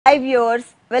Hi viewers,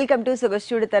 welcome to Sogasu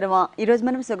Chuda Tarama. ఈ రోజు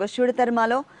మనం Sogasu Chuda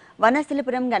Taramaలో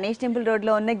Vanasthalipuram Ganesh temple road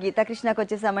లో ఉన్న గీతా కృష్ణకి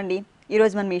వచ్చేసామండి. ఈ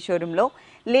రోజు మనం ఈ షోరూమ్ లో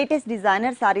లేటెస్ట్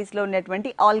డిజైనర్ సారీస్ లో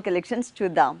ఉన్నటువంటి ఆల్ కలెక్షన్స్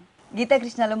చూద్దాం. గీతా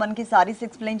కృష్ణలో మనకి సారీస్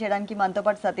ఎక్స్ప్లెయిన్ చేయడానికి మనతో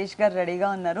పాటు సతీష్ గారు రెడీగా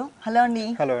ఉన్నారు. హలో అండి.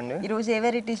 హలో అండి. ఈ రోజు ఏ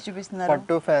వెరైటీస్ చూపిస్తున్నారు?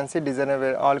 పట్టు fancy designer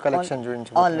wear all collection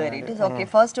చూపించు. All varieties. ఓకే,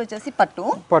 ఫస్ట్ వచ్చేసి పట్టు.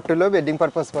 పట్టులో వెడ్డింగ్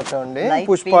పర్పస్ పట్టు అండి.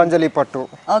 పుష్పాంజలి పట్టు.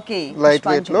 ఓకే, లైట్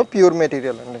వెయిట్ లో ప్యూర్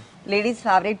మెటీరియల్ అండి. Ladies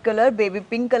favourite colour baby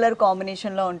pink colour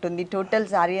combination లో ఉంటుంది. టోటల్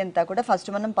సారీ అంతా కూడా ఫస్ట్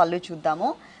మనం పళ్ళు చూద్దాము.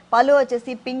 పళ్ళు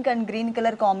వచ్చేసి pink and green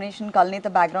colour combination కల్నేత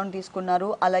background తీసుకున్నారు.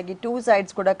 అలాగే టూ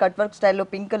సైడ్స్ కూడా కట్ వర్క్ స్టైల్లో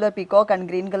pink colour peacock and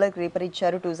green colour creeper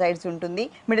ఇచ్చారు. టూ సైడ్స్ ఉంటుంది.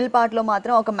 మిడిల్ పార్ట్ లో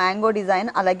మాత్రం ఒక మ్యాంగో డిజైన్,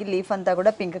 అలాగే లీఫ్ అంతా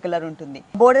కూడా పింక్ కలర్ ఉంటుంది.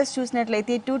 బోర్డర్స్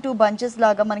చూసినట్లయితే టూ బంచెస్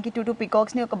లాగా మనకి టూ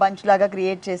పికాక్స్ ని ఒక బంచ్ లాగా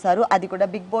క్రియేట్ చేశారు. అది కూడా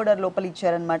బిగ్ బోర్డర్ లోపల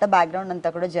ఇచ్చారనమాట. బ్యాక్గ్రౌండ్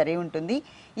అంతా కూడా జరీ ఉంటుంది.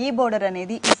 ఈ బోర్డర్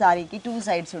అనేది ఈ సారీకి టూ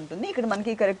సైడ్స్ ఉంటుంది. ఇక్కడ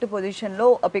మనకి కరెక్ట్ పొజిషన్ లో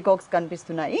పికాక్స్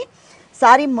కనిపిస్తున్నాయి.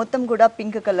 సారీ మొత్తం కూడా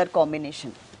pink colour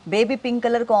combination, baby pink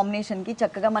colour combination కి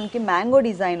చక్కగా మనకి మ్యాంగో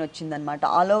డిజైన్ వచ్చిందనమాట.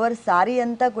 ఆల్ ఓవర్ సారీ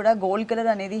అంతా కూడా గోల్డ్ కలర్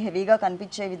అనేది హెవీగా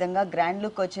కనిపించే విధంగా, గ్రాండ్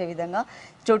లుక్ వచ్చే విధంగా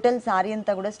టోటల్ సారీ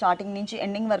అంతా కూడా స్టార్టింగ్ నుంచి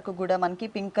ఎండింగ్ వరకు కూడా మనకి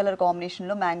పింక్ కలర్ కాంబినేషన్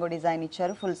లో మ్యాంగో డిజైన్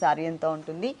ఇచ్చారు. ఫుల్ సారీ అంతా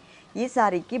ఉంటుంది. ఈ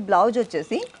సారీకి బ్లౌజ్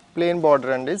వచ్చేసి ప్లెయిన్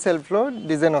బార్డర్ అండి. సెల్ఫ్ లో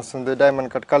డిజైన్ వస్తుంది.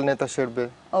 Diamond cut కల్నేత shade bay.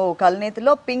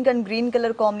 కల్నేతలో pink and green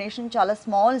colour combination, చాలా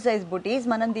స్మాల్ సైజ్ బుటీస్.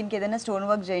 మనం దీనికి ఏదైనా స్టోన్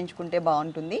వర్క్ చేయించుకుంటే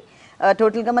బాగుంటుంది.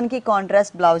 టోటల్ గా మనకి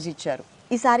కాంట్రాస్ట్ బ్లౌజ్ ఇచ్చారు.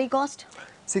 ఈ సారీ కాస్ట్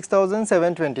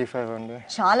 6725 అండి.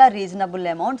 చాలా రీజనబుల్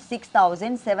అమౌంట్.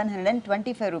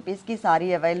 6725 రూపీస్ కి సారీ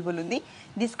అవైలబుల్ ఉంది.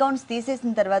 డిస్కౌంట్స్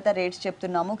తీసేసిన తర్వాత రేట్స్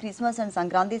చెప్తున్నాము. క్రిస్మస్ అండ్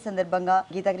సంక్రాంతి సందర్భంగా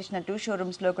గీతాకృష్ణ 2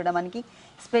 షోరూమ్స్ లో కూడా మనకి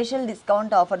స్పెషల్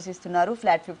డిస్కౌంట్ ఆఫర్స్ ఇస్తున్నారు.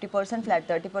 ఫ్లాట్ 50%, ఫ్లాట్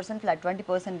 30%, ఫ్లాట్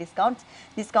 20%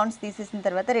 డిస్కౌంట్స్ తీసేసిన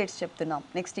తర్వాత రేట్స్ చెప్తున్నాం.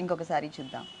 నెక్స్ట్ ఇంకొక సారీ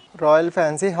చూద్దాం. Royal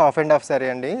fancy half and half sorry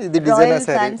అండి. ఇది డిజైనర్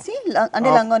సారీ. ఫ్యాన్సీ అంటే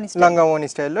లంగావోని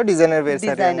స్టైల్ లో designer wear sorry.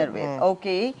 Designer wear.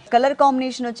 Okay, colour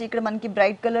combination వచ్చి ఇక్కడ మనకి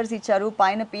బ్రైట్ కలర్స్ ఇచ్చారు.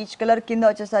 పైన పీచ్ కలర్, కింద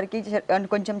వచ్చేసరికి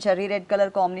కొంచెం cherry red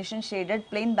colour combination, shaded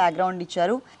plain background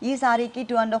ఇచ్చారు. ఈ సారీకి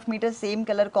 2.5 మీటర్స్ సేమ్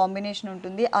కలర్ కాంబినేషన్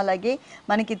ఉంటుంది. అలాగే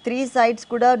మనకి 3 సైడ్స్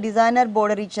కూడా డిజైనర్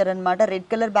బోర్డర్ ఇచ్చారనమాట. రెడ్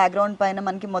కలర్ బ్యాక్గ్రౌండ్ పైన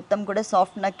మనకి మొత్తం కూడా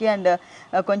సాఫ్ట్ నక్కి అండ్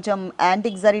కొంచెం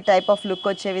antique zari type of look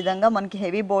వచ్చే విధంగా మనకి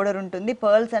హెవీ బోర్డర్ ఉంటుంది.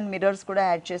 పర్ల్స్ అండ్ మిర్రర్స్ కూడా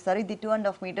యాడ్ చేస్తారు. ఇది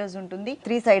 2.5 మీటర్స్ ఉంటుంది.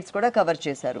 3 సైడ్స్ కూడా కవర్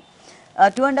చేశారు.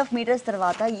 2.5 మీటర్స్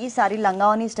తర్వాత ఈ సారీ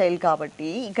లంగావని స్టైల్ కాబట్టి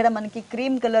ఇక్కడ మనకి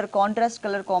cream colour contrast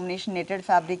colour combination netted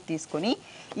fabric తీసుకొని,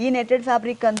 ఈ నెటెడ్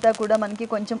ఫ్యాబ్రిక్ అంతా కూడా మనకి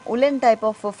కొంచెం ఉలెన్ టైప్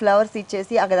ఆఫ్ ఫ్లవర్స్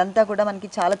ఇచ్చేసి అదంతా కూడా మనకి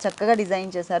చాలా చక్కగా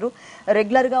డిజైన్ చేశారు.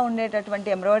 రెగ్యులర్గా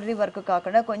ఉండేటటువంటి ఎంబ్రాయిడరీ వర్క్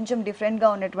కాకుండా కొంచెం డిఫరెంట్గా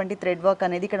ఉన్నటువంటి థ్రెడ్ వర్క్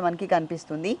అనేది ఇక్కడ మనకి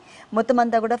కనిపిస్తుంది. మొత్తం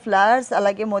అంతా కూడా ఫ్లవర్స్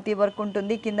అలాగే మోతీ వర్క్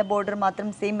ఉంటుంది. కింద బోర్డర్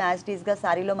మాత్రం సేమ్ యాజ్ ఇట్ ఈస్గా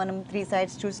సారీలో మనం 3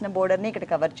 సైడ్స్ చూసిన బోర్డర్ని ఇక్కడ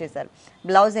కవర్ చేశారు.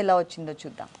 బ్లౌజ్ ఎలా వచ్చిందో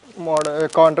చూద్దాం.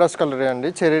 కాంట్రాస్ట్ కలర్ అండి.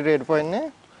 చెరీ రెడ్ పైన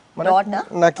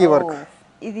నకీ వర్క్.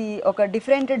 ఇది ఒక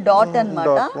డిఫరెంట్ డాట్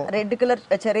అన్నమాట. Red colour,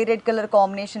 cherry red colour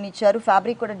combination ఇచ్చారు.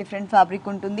 ఫ్యాబ్రిక్ కూడా డిఫరెంట్ ఫ్యాబ్రిక్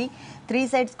ఉంటుంది. 3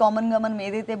 సైడ్స్ కామన్ గా మనం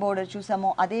ఏదైతే బోర్డర్ చూసామో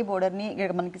అదే బోర్డర్ ని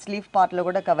ఇక్కడ మనకి స్లీవ్ పార్ట్ లో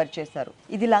కూడా కవర్ చేశారు.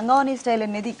 ఇది లంగావని స్టైల్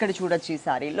అనేది ఇక్కడ చూడొచ్చు. ఈ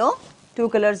సారీలో 2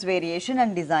 కలర్స్ వేరియేషన్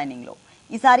అండ్ డిజైనింగ్ లో.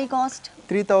 ఈ సారీ కాస్ట్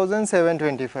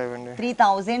 3725 అండి.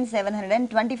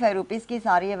 3725 రూపీస్ కి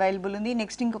సారీ అవైలబుల్ ఉంది.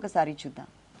 నెక్స్ట్ ఇంకొక సారీ చూద్దాం.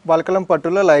 వల్కలం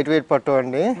పట్టులో లైట్ వెయిట్ పట్టు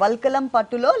అండి. వల్కలం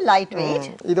పట్టులో లైట్ వెయిట్.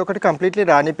 ఇది ఒకటి కంప్లీట్లీ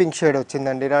రాణి పింక్ షేడ్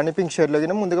వచ్చిందండి. రాణి పింక్ షేడ్ లో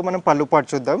ముందుగా మనం పళ్ళు పాటు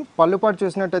చూద్దాం. పళ్ళు పాటు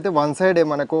చూసినట్టయితే వన్ సైడ్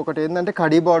మనకు ఒకటి ఏంటంటే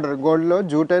కడీ బార్డర్, గోల్డ్ లో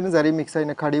జూట్ అయిన జరీ మిక్స్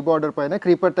అయిన కడీ బార్డర్ పైన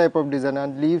creeper type of design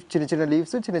and leaves, చిన్న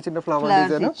లీవ్స్, చిన్న ఫ్లవర్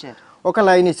డిజైన్ ఒక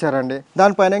లైన్ ఇచ్చారండి.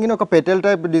 దానిపైన ఒక petal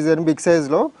type design big size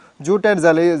లో జూట్ అండ్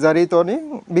జరీతోని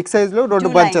బిగ్ సైజ్ లో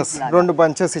 2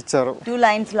 బంచెస్ ఇచ్చారు. 2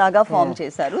 లైన్స్ లాగా ఫామ్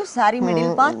చేశారు. సారీ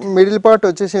మిడిల్ పార్ట్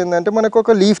వచ్చేసి ఏంటంటే మనకు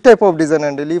ఒక లీఫ్ టైప్ ఆఫ్ డిజైన్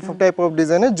అండి. Leaf type of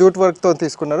design jute work తో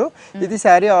తీసుకున్నారు. ఇది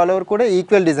సారీ ఆల్ ఓవర్ కూడా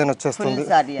ఈక్వల్ డిజైన్ వచ్చేస్తుంది.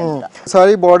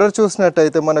 సారీ బార్డర్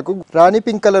చూసినట్టయితే మనకు రాణి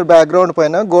పింక్ కలర్ బ్యాక్గ్రౌండ్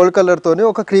పైన గోల్డ్ కలర్ తోని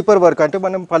ఒక క్రీపర్ వర్క్, అంటే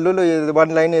మనం పళ్ళులో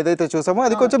 1 లైన్ ఏదైతే చూసామో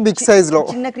అది కొంచెం బిగ్ సైజ్ లో,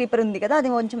 చిన్న క్రీపర్ ఉంది కదా,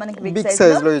 అది కొంచెం మనకి బిగ్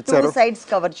సైజ్ లో ఇచ్చారు. సైడ్స్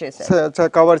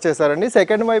కవర్ చేశారండి.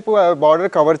 సెకండ్ వైపు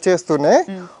బార్డర్ కవర్ చేస్తూనే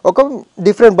ఒక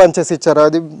డిఫరెంట్ బంచెస్ ఇచ్చారు.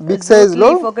 అది బిగ్ సైజ్ లో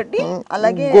ఒకటి,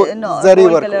 అలాగే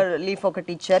గోల్డ్ కలర్ లీఫ్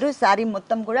ఒకటి ఇచ్చారు. సారీ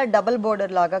మొత్తం కూడా డబుల్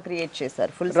బోర్డర్ లాగా క్రియేట్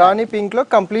చేశారు. ఫుల్ రాణి పింక్ లో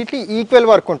కంప్లీట్లీ ఈక్వల్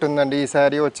వర్క్ ఉంటుందండి. ఈ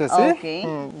సారీ వచ్చేసి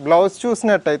బ్లౌజ్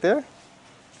చూసినట్టయితే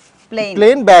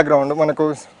ప్లెయిన్ బ్యాక్గ్రౌండ్ మనకు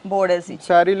బోర్డర్స్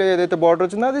సారీలో ఏదైతే బోర్డర్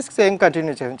వచ్చిందో అది సేమ్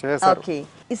కంటిన్యూ చేశారు.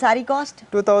 ఈ సారీ కాస్ట్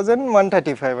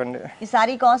 2135 అండి. ఈ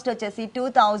సారీ కాస్ట్ వచ్చేసి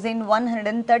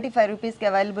 2135 రూపీస్ కి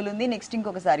అవైలబుల్ ఉంది. నెక్స్ట్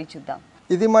ఇంకొక సారీ చూద్దాం.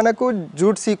 ఇది మనకు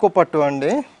జూట్ సీకో పట్టు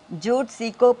అండి. జూట్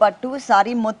సీకో పట్టు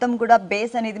సారీ మొత్తం కూడా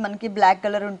బేస్ అనేది మనకి బ్లాక్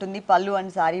కలర్ ఉంటుంది. పళ్ళు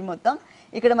అండ్ సారీ మొత్తం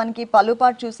ఇక్కడ మనకి పళ్ళు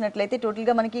పార్ట్ చూసినట్లయితే టోటల్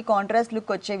గా మనకి కాంట్రాస్ట్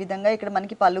లుక్ వచ్చే విధంగా ఇక్కడ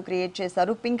మనకి పళ్ళు క్రియేట్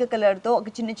చేశారు. పింక్ కలర్ తో ఒక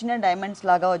చిన్న చిన్న డైమండ్స్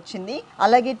లాగా వచ్చింది.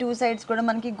 అలాగే 2 సైడ్స్ కూడా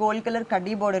మనకి గోల్డ్ కలర్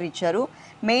కడ్డీ బోర్డర్ ఇచ్చారు.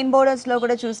 మెయిన్ బోర్డర్స్ లో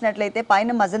కూడా చూసినట్లయితే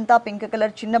పైన మజంతా పింక్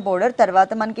కలర్ చిన్న బోర్డర్,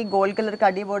 తర్వాత మనకి గోల్డ్ కలర్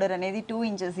కడ్డీ బోర్డర్ అనేది 2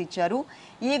 ఇంచెస్ ఇచ్చారు.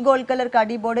 ఈ గోల్డ్ కలర్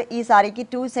కడ్డీ బోర్డర్ ఈ సారీకి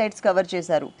 2 సైడ్స్ కవర్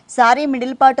చేశారు. సారీ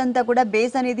మిడిల్ పార్ట్ అంతా కూడా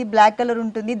బేస్ అనేది బ్లాక్ కలర్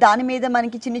ఉంటుంది. దాని మీద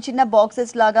మనకి చిన్న చిన్న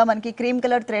బాక్సెస్ లాగా మనకి క్రీమ్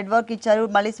కలర్ థ్రెడ్ వర్క్ ఇచ్చారు.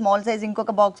 మళ్ళీ స్మాల్ సైజ్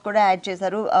ఇంకొక బాక్స్ కూడా యాడ్ చేశారు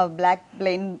బ్లాక్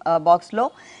ప్లెయిన్ బాక్స్ లో.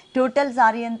 టోటల్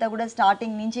సారీ అంతా కూడా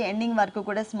స్టార్టింగ్ నుంచి ఎండింగ్ వరకు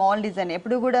కూడా స్మాల్ డిజైన్.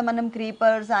 ఎప్పుడు కూడా మనం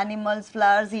క్రీపర్స్, యానిమల్స్,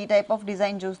 ఫ్లవర్స్ ఈ టైప్ ఆఫ్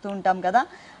డిజైన్ చూస్తూ ఉంటాం కదా,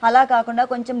 అలా కాకుండా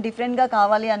కొంచెం డిఫరెంట్ గా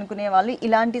కావాలి అనుకునే వాళ్ళు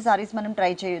ఇలాంటి సారీస్ మనం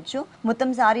ట్రై చేయొచ్చు.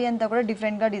 మొత్తం సారీ అంతా కూడా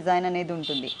డిఫరెంట్ గా డిజైన్ అనేది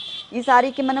ఉంటుంది. ఈ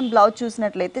సారీకి మనం బ్లౌజ్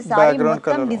చూసినట్లయితే సారీ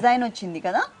మొత్తం డిజైన్ వచ్చింది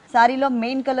కదా, సారీలో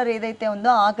మెయిన్ కలర్ ఏదైతే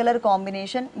ఉందో ఆ colour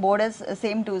combination, borders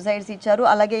same 2 sides ఇచ్చారు.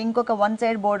 అలాగే ఇంకొక 1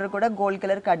 సైడ్ బోర్డర్ కూడా గోల్డ్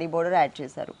కలర్ కడ్డీ బోర్డర్ యాడ్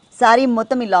చేశారు. సారీ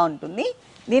మొత్తం ఇలా ఉంటుంది.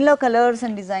 దీనిలో colours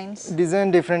and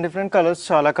design different colours,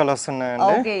 చాలా కలర్స్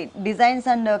ఉన్నాయండి. ఓకే, డిజైన్స్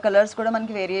అండ్ కలర్స్ కూడా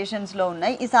మనకి వేరియేషన్స్ లో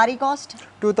ఉన్నాయి. ఈ సారీ కాస్ట్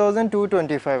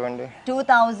 2225 అండి.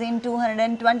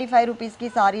 2225 రూపీస్ కి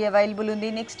సారీ అవైలబుల్ ఉంది.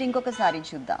 నెక్స్ట్ ఇంకొక సారీ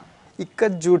చూద్దాం.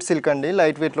 ఇక్కత్ జూట్ సిల్క్ అండి,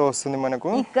 లైట్ వెయిట్ లో వస్తుంది మనకు.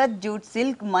 ఇక్కత్ జూట్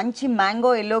సిల్క్ మంచి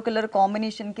మ్యాంగో ఎల్లో కలర్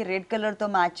కాంబినేషన్ కి రెడ్ కలర్ తో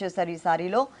మ్యాచ్ చేశారు ఈ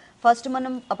సారీలో. ఫస్ట్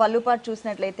మనం పళ్ళు పార్ట్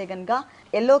చూసినట్లయితే కనుక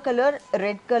yellow colour,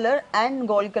 red colour and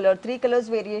gold colour 3 colours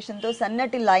variation తో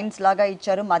సన్నటి లైన్స్ లాగా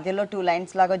ఇచ్చారు. మధ్యలో 2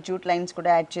 లైన్స్ లాగా జూట్ లైన్స్ కూడా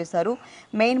యాడ్ చేశారు.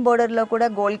 మెయిన్ బోర్డర్ లో కూడా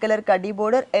గోల్డ్ కలర్ కడ్డీ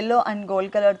border, yellow and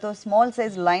gold colour తో స్మాల్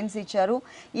సైజ్ లైన్స్ ఇచ్చారు.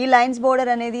 ఈ లైన్స్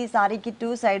బోర్డర్ అనేది ఈ సారీకి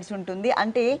 2 సైడ్స్ ఉంటుంది.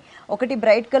 అంటే ఒకటి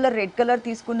బ్రైట్ కలర్ రెడ్ కలర్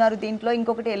తీసుకున్నారు దీంట్లో,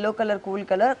 ఇంకొకటి ఎల్లో కలర్ కూల్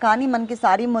కలర్. కానీ మనకి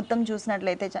సారీ మొత్తం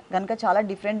చూసినట్లయితే కనుక చాలా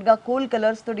డిఫరెంట్ గా కూల్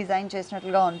కలర్స్ తో డిజైన్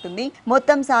చేసినట్లుగా ఉంటుంది.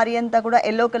 మొత్తం సారీ అంతా కూడా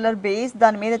ఎల్లో కలర్ బేస్,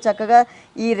 దాని మీద చక్కగా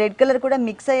ఈ రెడ్ కలర్ కూడా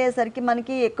మిక్స్ అయ్యేసరికి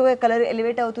మనకి ఎక్కువ కలర్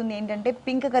ఎలివేట్ అవుతుంది. ఏంటంటే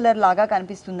పింక్ కలర్ లాగా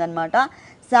కనిపిస్తుంది అనమాట.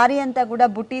 సారీ అంతా కూడా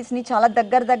బుటీస్ ని చాలా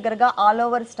దగ్గరగా ఆల్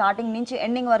ఓవర్ స్టార్టింగ్ నుంచి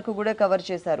ఎండింగ్ వరకు కూడా కవర్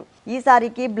చేశారు. ఈ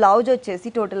సారీకి బ్లౌజ్ వచ్చేసి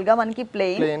టోటల్ గా మనకి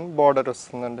ప్లెయిన్ బార్డర్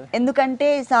వస్తుందండి. ఎందుకంటే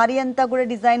సారీ అంతా కూడా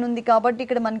డిజైన్ ఉంది కాబట్టి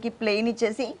ఇక్కడ మనకి ప్లెయిన్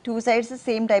ఇచ్చేసి 2 sides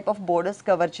same type of borders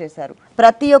cover చేశారు.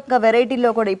 ప్రతి ఒక్క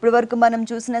వెరైటీలో కూడా ఇప్పటి వరకు మనం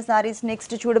చూసిన సారీస్,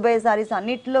 నెక్స్ట్ చూడబోయే సారీస్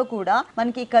అన్నిటిలో కూడా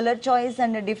మనకి colour choice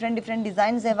and different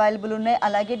designs available ఉన్నాయి.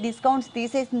 అలాగే డిస్కౌంట్స్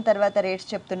తీసేసిన తర్వాత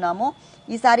రేట్స్ చెప్తున్నాము.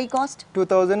 ఈ సారీ కాస్ట్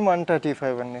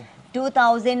 2135 అండి.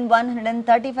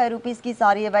 2135 రూపీస్ కి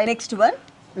sorry available. Next one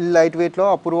light weight లో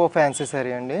అపూర్వ ఫ్యాన్సీ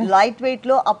సారీ అండి. లైట్ వెయిట్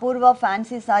లో అపూర్వ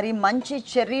ఫ్యాన్సీ సారీ, మంచి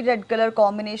చెర్రీ రెడ్ కలర్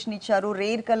కాంబినేషన్ ఇచ్చారు.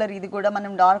 రేర్ కలర్ ఇది కూడా,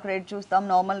 మనం డార్క్ రెడ్ చూస్తాం,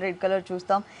 నార్మల్ రెడ్ కలర్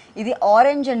చూస్తాం. ఇది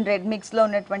ఆరెంజ్ అండ్ రెడ్ మిక్స్ లో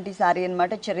ఉన్నటువంటి సారీ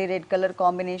అన్నమాట, చెర్రీ రెడ్ కలర్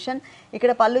కాంబినేషన్.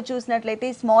 ఇక్కడ పళ్ళు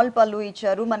చూసినట్లయితే స్మాల్ పళ్ళు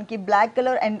ఇచ్చారు. మనకి black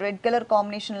colour and red colour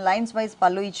combination lines wise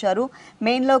పళ్ళు ఇచ్చారు.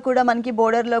 మెయిన్ లో కూడా మనకి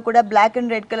బోర్డర్ లో కూడా black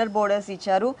and red colour borders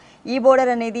ఇచ్చారు. ఈ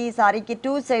బోర్డర్ అనేది ఈ సారీకి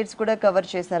 2 సైడ్స్ కూడా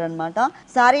కవర్ చేశారనమాట.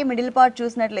 సారీ మిడిల్ పార్ట్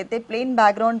చూసినట్లయితే ప్లెయిన్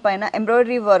బ్యాక్గ్రౌండ్ పైన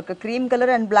embroidery work, cream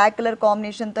colour and black colour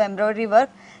combination తో ఎంబ్రాయిడరీ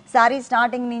వర్క్. సారీ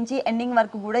స్టార్టింగ్ నుంచి ఎండింగ్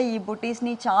వరకు కూడా ఈ బుటీస్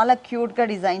ని చాలా క్యూట్ గా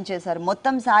డిజైన్ చేశారు.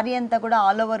 మొత్తం సారీ అంతా కూడా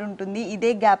ఆల్ ఓవర్ ఉంటుంది.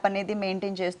 ఇదే గ్యాప్ అనేది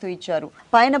మెయింటైన్ చేస్తూ ఇచ్చారు.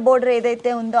 పైన బోర్డర్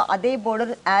ఏదైతే ఉందో అదే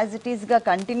బోర్డర్ యాజ్ ఇట్ ఈస్ గా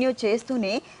కంటిన్యూ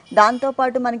చేస్తూనే దాంతో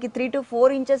పాటు మనకి 3 to 4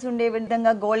 ఇంచెస్ ఉండే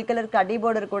విధంగా గోల్డ్ కలర్ కడ్డీ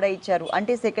బోర్డర్ కూడా ఇచ్చారు.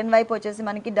 అంటే సెకండ్ వైపు వచ్చేసి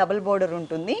మనకి డబుల్ బోర్డర్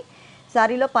ఉంటుంది.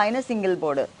 సారీలో పైన సింగిల్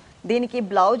బోర్డర్. దీనికి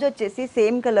బ్లౌజ్ వచ్చేసి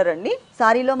సేమ్ కలర్ అండి.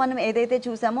 సారీలో మనం ఏదైతే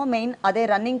చూసామో మెయిన్ అదే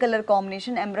running colour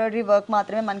combination, embroidery work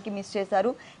మాత్రమే మనకి మిస్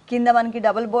చేశారు. కింద మనకి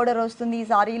డబుల్ బోర్డర్ వస్తుంది ఈ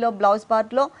సారీలో బ్లౌజ్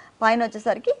పార్ట్ లో, పైన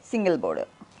వచ్చేసరికి సింగిల్ బోర్డర్.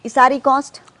 ఈ సారీ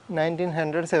కాస్ట్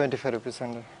 1975 రూపీస్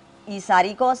అండి. ఈ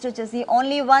సారీ కాస్ట్ వచ్చేసి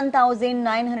ఓన్లీ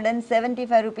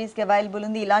 1975 రూపీస్ కి అవైలబుల్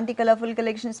ఉంది. ఇలాంటి కలర్ఫుల్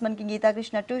కలెక్షన్స్ మనకి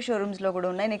గీతాకృష్ణ 2 షోరూమ్స్ లో కూడా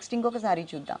ఉన్నాయి. నెక్స్ట్ ఇంకొక సారీ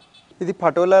చూద్దాం. ఇది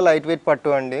పటోలా లైట్ వెయిట్ పట్టు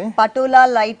అండి. పటోలా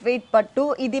లైట్ వెయిట్ పట్టు.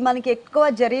 ఇది మనకి ఎక్కువ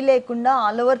జరీ లేకుండా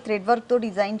ఆల్ ఓవర్ థ్రెడ్ వర్క్ తో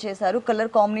డిజైన్ చేశారు. కలర్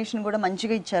కాంబినేషన్ కూడా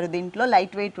మంచిగా ఇచ్చారు. దీంట్లో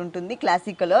లైట్ వెయిట్ ఉంటుంది,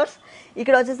 క్లాసిక్ కలర్స్.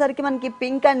 ఇక్కడ వచ్చేసరికి మనకి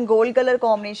pink and gold colour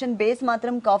combination. Base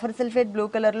మాత్రం కాఫర్ సల్ఫేట్ బ్లూ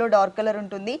కలర్ లో డార్క్ కలర్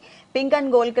ఉంటుంది. పింక్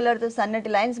అండ్ గోల్డ్ కలర్ తో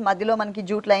సన్నటి లైన్స్, మధ్యలో మనకి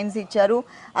జూట్ లైన్స్ ఇచ్చారు.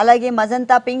 అలాగే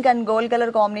magenta pink and gold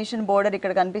colour combination border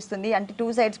ఇక్కడ కనిపిస్తుంది. అంటే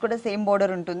 2 సైడ్స్ కూడా సేమ్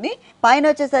బోర్డర్ ఉంటుంది. పైన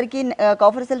వచ్చేసరికి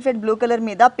కాఫర్ సల్ఫేట్ బ్లూ కలర్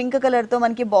మీద పింక్ కలర్ తో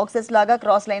మనకి బాక్సెస్ లాగా,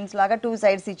 క్రాస్ లైన్స్ లాగా 2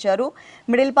 సైడ్స్ ఇచ్చారు.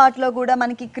 మిడిల్ పార్ట్ లో కూడా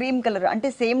మనకి క్రీమ్ కలర్, అంటే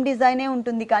సేమ్ డిజైనే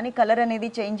ఉంటుంది కానీ కలర్ అనేది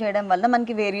చేంజ్ చేయడం వల్ల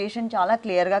మనకి వేరియేషన్ చాలా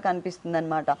క్లియర్ గా కనిపిస్తుంది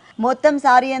అనమాట. మొత్తం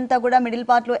సారీ అంతా కూడా మిడిల్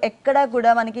పార్ట్ లో ఎక్కడా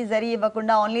కూడా మనకి జరీ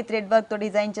ఇవ్వకుండా ఓన్లీ థ్రెడ్ వర్క్ తో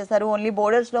డిజైన్ చేశారు. ఓన్లీ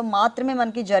బోర్డర్స్ లో మాత్రమే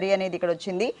మనకి జరీ అనేది ఇక్కడ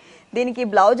వచ్చింది. దీనికి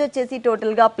బ్లౌజ్ వచ్చేసి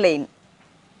టోటల్ గా ప్లెయిన్,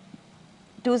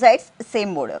 2 సైడ్స్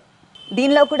సేమ్ బోర్డర్.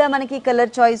 దీనిలో కూడా మనకి కలర్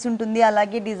చాయిస్ ఉంటుంది.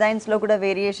 అలాగే డిజైన్స్ లో కూడా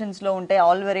వేరియేషన్స్ లో ఉంటాయి,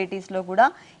 ఆల్ వెరైటీస్ లో కూడా.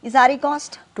 ఈ సారీ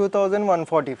కాస్ట్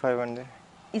 2145 అండి.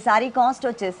 ఈ సారీ కాస్ట్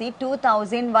వచ్చేసి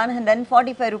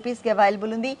 2145 రూపీస్కి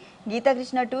అవైలబుల్ ఉంది.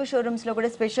 గీతాకృష్ణ 2 షోరూమ్స్లో కూడా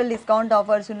స్పెషల్ డిస్కౌంట్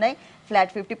ఆఫర్స్ ఉన్నాయి.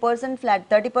 ఫ్లాట్ 50%, ఫ్లాట్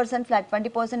 30%, ఫ్లాట్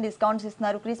 20% డిస్కౌంట్స్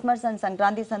ఇస్తున్నారు. క్రిస్మస్ అండ్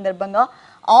సంక్రాంతి సందర్భంగా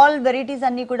ఆల్ వెరైటీస్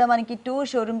అన్నీ కూడా మనకి 2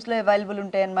 షోరూమ్స్లో అవైలబుల్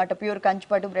ఉంటాయి అన్నమాట. ప్యూర్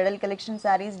కంచిపట్టు బ్రైడల్ కలెక్షన్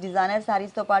శారీస్, డిజైనర్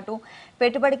శారీస్తో పాటు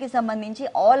పెట్టుబడికి సంబంధించి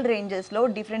ఆల్ రేంజెస్లో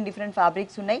డిఫరెంట్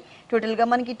ఫ్యాబ్రిక్స్ ఉన్నాయి. టోటల్గా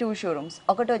మనకి 2 షోరూమ్స్.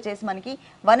 ఒకటి వచ్చేసి మనకి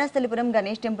వనస్థలిపురం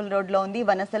గణేష్ టెంపుల్ రోడ్లో ఉంది.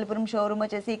 వనస్థలిపురం షోరూమ్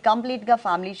వచ్చేసి కంప్లీట్గా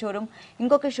ఫ్యామిలీ షోరూమ్.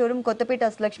 ఇంకొక షోరూమ్ కొత్తపేట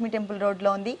అష్టలక్ష్మి టెంపుల్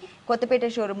రోడ్లో ఉంది. కొత్తపేట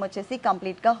షోరూమ్ వచ్చేసి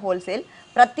కంప్లీట్గా హోల్సేల్.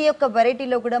 ప్రతి ఒక్క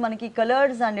వెరైటీలో కూడా మనకి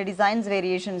కలర్స్ అండ్ డిజైన్స్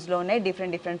వేరియేషన్స్లో ఉన్నాయి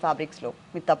డిఫరెంట్ ఫ్యాబ్రిక్స్లో.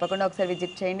 మీరు తప్పకుండా ఒకసారి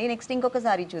విజిట్ చేయండి. నెక్స్ట్ ఇంకొక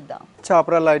సారీ చూద్దాం.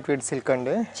 చాప్రా లైట్ వెయిట్ సిల్క్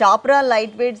అండి. Chapra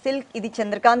light weight silk. ఇది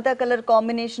చంద్రకాంత కలర్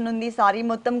కాంబినేషన్ ఉంది. సారీ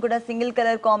మొత్తం కూడా సింగిల్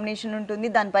కలర్ కాంబినేషన్ ఉంటుంది.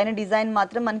 దానిపైన డిజైన్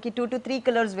మాత్రం మనకి 2 to 3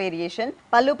 కలర్స్ వేరియేషన్.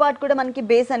 పళ్ళు పాట్ కూడా మనకి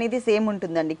బేస్ అనేది సేమ్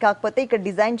ఉంటుందండి. కాకపోతే ఇక్కడ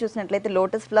డిజైన్ చూసినట్లయితే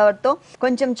లోటస్ ఫ్లవర్ తో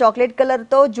కొంచెం చాక్లెట్ కలర్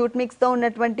తో జూట్ మిక్స్ తో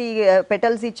ఉన్నటువంటి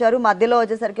పెటల్స్ ఇచ్చారు. మధ్యలో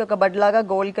వచ్చేసరికి ఒక బడ్ లాగా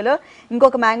గోల్డ్ కలర్,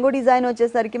 ఇంకొక మ్యాంగో డిజైన్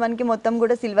వచ్చేసరికి మనకి మొత్తం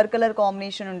కూడా సిల్వర్ కలర్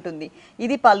కాంబినేషన్ ఉంటుంది.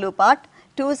 ఇది పళ్ళు పాట్.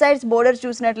 2 సైడ్స్ బోర్డర్స్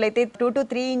చూసినట్లయితే 2 to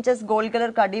 3 ఇంచెస్ గోల్డ్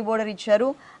కలర్ కడ్డీ బోర్డర్ ఇచ్చారు.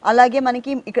 అలాగే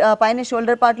మనకి పైన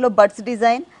షోల్డర్ పార్ట్ లో బడ్స్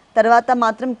డిజైన్, తర్వాత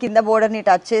మాత్రం కింద బోర్డర్ని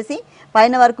టచ్ చేసి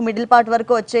పైన వరకు మిడిల్ పార్ట్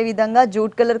వరకు వచ్చే విధంగా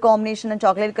jute colour combination and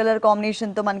chocolate colour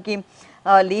కాంబినేషన్తో మనకి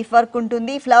లీఫ్ వర్క్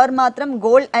ఉంటుంది. ఫ్లవర్ మాత్రం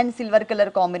gold and silver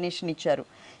colour combination ఇచ్చారు.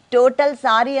 టోటల్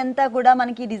సారీ అంతా కూడా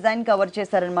మనకి డిజైన్ కవర్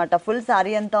చేశారనమాట. ఫుల్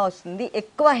సారీ అంతా వస్తుంది.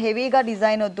 ఎక్కువ హెవీగా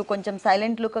డిజైన్ వద్దు, కొంచెం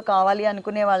సైలెంట్ లుక్ కావాలి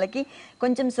అనుకునే వాళ్ళకి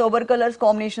కొంచెం సోబర్ కలర్స్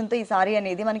కాంబినేషన్తో ఈ సారీ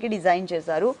అనేది మనకి డిజైన్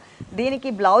చేశారు.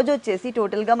 దీనికి బ్లౌజ్ వచ్చేసి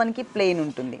టోటల్గా మనకి ప్లెయిన్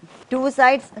ఉంటుంది. 2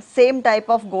 sides same type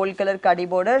of gold colour khadi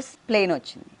borders plain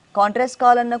వచ్చింది. కాంట్రాస్ట్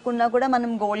కావాలనుకున్నా కూడా మనం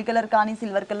గోల్డ్ కలర్ కానీ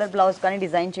సిల్వర్ కలర్ బ్లౌజ్ కానీ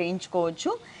డిజైన్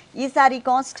చేయించుకోవచ్చు. ఈ సారీ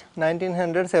కాస్ట్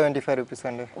 1975 రూపీస్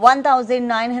అండి.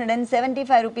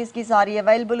 1975 రూపీస్కి సారీ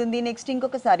అవైలబుల్ ఉంది. నెక్స్ట్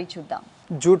ఇంకొక సారీ చూద్దాం.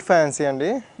 జూట్ ఫ్యాన్సీ అండి.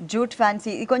 Jute fancy.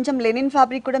 ఇది కొంచెం లెనిన్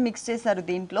ఫ్యాబ్రిక్ కూడా మిక్స్ చేశారు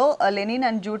దీంట్లో. Lenin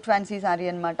and jute fancy sorry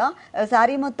అనమాట.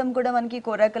 సారీ మొత్తం కూడా మనకి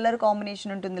కోరా కలర్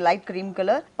కాంబినేషన్ ఉంటుంది, లైట్ క్రీమ్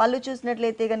కలర్. పళ్ళు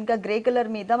చూసినట్లయితే కనుక గ్రే కలర్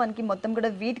మీద మనకి మొత్తం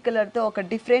కూడా వీట్ కలర్ తో ఒక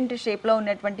డిఫరెంట్ షేప్ లో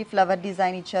ఉన్నటువంటి ఫ్లవర్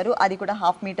డిజైన్ ఇచ్చారు. అది కూడా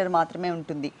 1/2 మీటర్ మాత్రమే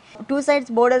ఉంటుంది. 2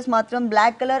 సైడ్స్ బోర్డర్స్ మాత్రం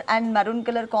black colour and maroon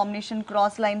colour combination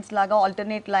cross lines లాగా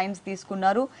ఆల్టర్నేట్ లైన్స్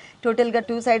తీసుకున్నారు. టోటల్ గా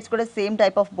 2 సైడ్స్ కూడా సేమ్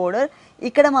టైప్ ఆఫ్ బోర్డర్.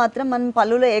 ఇక్కడ మాత్రం మనం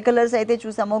పళ్ళులో ఏ కలర్స్ అయితే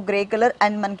చూసామో గ్రే కలర్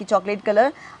అండ్ మనకి చాక్లెట్ కలర్,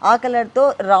 ఆ కలర్ తో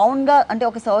రౌండ్ గా అంటే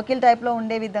ఒక సర్కిల్ టైప్ లో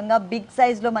ఉండే విధంగా బిగ్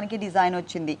సైజ్ లో మనకి డిజైన్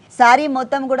వచ్చింది. సారీ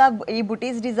మొత్తం కూడా ఈ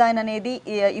బుటీస్ డిజైన్ అనేది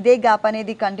ఇదే గ్యాప్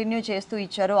అనేది కంటిన్యూ చేస్తూ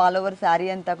ఇచ్చారు. ఆల్ ఓవర్ సారీ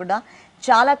అంతా కూడా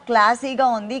చాలా క్లాసీగా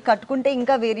ఉంది. కట్టుకుంటే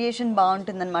ఇంకా వేరియేషన్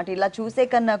బాగుంటుంది అనమాట. ఇలా చూసే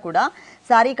కన్నా కూడా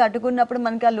సారీ కట్టుకున్నప్పుడు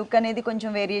మనకి ఆ లుక్ అనేది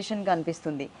కొంచెం వేరియేషన్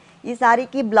కనిపిస్తుంది. ఈ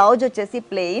సారీకి బ్లౌజ్ వచ్చేసి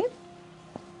ప్లెయిన్,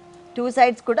 2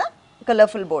 సైడ్స్ కూడా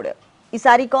కలర్ఫుల్ బోర్డర్. ఈ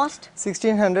సారీ కాస్ట్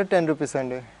 1610 రూపీస్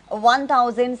అండి.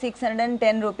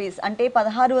 1610 రూపీస్ అంటే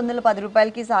 1610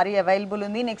 రూపాయలకి సారీ అవైలబుల్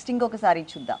ఉంది. నెక్స్ట్ ఇంకొక సారీ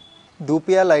చూద్దాం.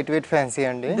 దూపియా లైట్ వెయిట్ ఫ్యాన్సీ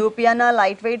అండి. దూపియానా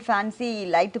light weight fancy,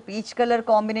 light peach colour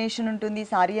combination ఉంటుంది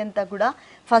సారీ అంతా కూడా.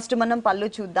 ఫస్ట్ మనం పళ్ళు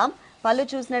చూద్దాం. పళ్ళు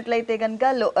చూసినట్లయితే కనుక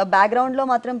బ్యాక్గ్రౌండ్లో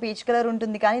మాత్రం పీచ్ కలర్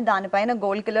ఉంటుంది, కానీ దానిపైన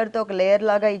గోల్డ్ కలర్తో ఒక లేయర్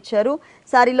లాగా ఇచ్చారు.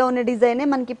 సారీలో ఉన్న డిజైనే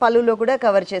మనకి పళ్ళులో కూడా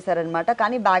కవర్ చేశారనమాట.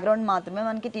 కానీ బ్యాక్గ్రౌండ్ మాత్రమే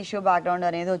మనకి టిష్యూ బ్యాక్గ్రౌండ్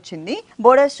అనేది వచ్చింది.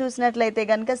 బోర్డర్స్ చూసినట్లయితే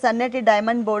కనుక సన్నటి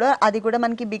డైమండ్ బోర్డర్, అది కూడా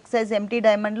మనకి బిగ్ సైజ్ ఎంటీ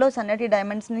డైమండ్లో సన్నటి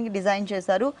డైమండ్స్ని డిజైన్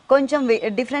చేశారు. కొంచెం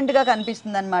డిఫరెంట్గా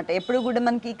కనిపిస్తుంది అనమాట. ఎప్పుడు కూడా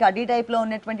మనకి కడీ టైప్లో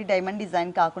ఉన్నటువంటి డైమండ్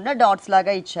డిజైన్ కాకుండా డాట్స్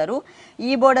లాగా ఇచ్చారు.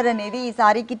 ఈ బోర్డర్ అనేది ఈ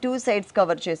సారీకి 2 సైడ్స్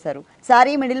కవర్ చేశారు.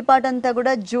 సారీ మిడిల్ పార్ట్ అంతా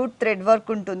కూడా జూట్ థ్రెడ్ వర్క్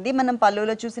ఉంటుంది. మనం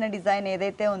పళ్ళులో చూసిన డిజైన్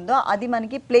ఏదైతే ఉందో అది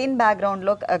మనకి ప్లెయిన్ బ్యాక్గ్రౌండ్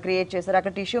లో క్రియేట్ చేశారు.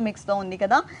 అక్కడ టిష్యూ మిక్స్ తో ఉంది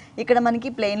కదా, ఇక్కడ మనకి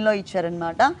ప్లెయిన్ లో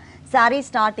ఇచ్చారనమాట. సారీ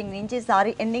స్టార్టింగ్ నుంచి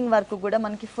సారీ ఎండింగ్ వరకు కూడా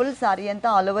మనకి ఫుల్ సారీ అంతా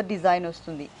ఆల్ ఓవర్ డిజైన్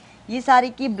వస్తుంది. ఈ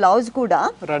సారీకి బ్లౌజ్ కూడా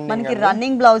మనకి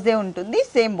రన్నింగ్ బ్లౌజే ఉంటుంది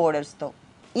సేమ్ బోర్డర్స్ తో.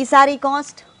 ఈ సారీ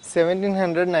కాస్ట్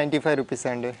 1795 రూపీస్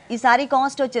అండి. ఈ సారీ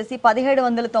కాస్ట్ వచ్చేసి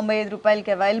 1795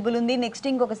 రూపాయలకి అవైలబుల్ ఉంది. నెక్స్ట్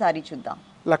ఇంకొక సారీ చూద్దాం.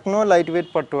 లక్నో లైట్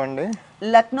వెయిట్ పట్టు అండి.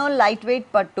 లక్నో లైట్ వెయిట్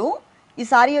పట్టు. ఈ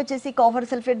సారీ వచ్చేసి కాపర్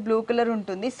సల్ఫేట్ బ్లూ కలర్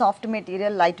ఉంటుంది. సాఫ్ట్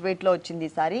మెటీరియల్ లైట్ వెయిట్ లో వచ్చింది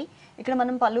ఈ సారీ. ఇక్కడ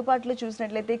మనం పళ్ళు పాటలో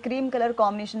చూసినట్లయితే cream colour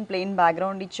combination plain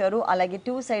background ఇచ్చారు. అలాగే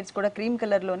 2 సైడ్స్ కూడా క్రీమ్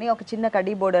కలర్ లోనే ఒక చిన్న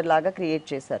కడీ బోర్డర్ లాగా క్రియేట్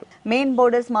చేశారు. మెయిన్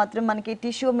బోర్డర్స్ మాత్రం మనకి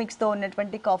టిష్యూ మిక్స్ తో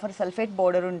ఉన్నటువంటి కాపర్ సల్ఫేట్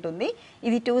బోర్డర్ ఉంటుంది.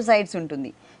 ఇది 2 సైడ్స్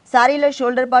ఉంటుంది. సారీలో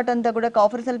షోల్డర్ పార్ట్ అంతా కూడా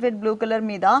కాపర్ సల్ఫేట్ బ్లూ కలర్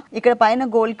మీద ఇక్కడ పైన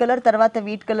గోల్డ్ కలర్, తర్వాత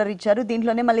వీట్ కలర్ ఇచ్చారు.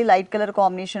 దీంట్లోనే మళ్ళీ లైట్ కలర్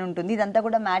కాంబినేషన్ ఉంటుంది. ఇదంతా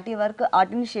కూడా మ్యాటీ వర్క్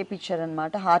ఆర్టిన్ షేప్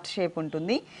ఇచ్చారనమాట. హార్ట్ షేప్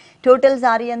ఉంటుంది. టోటల్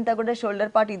సారీ అంతా కూడా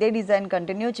షోల్డర్ పార్ట్ ఇదే డిజైన్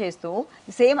కంటిన్యూ చేస్తూ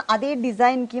సేమ్ అదే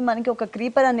డిజైన్ కి మనకి ఒక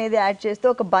క్రీపర్ అనేది యాడ్ చేస్తూ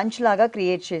ఒక బంచ్ లాగా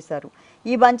క్రియేట్ చేశారు.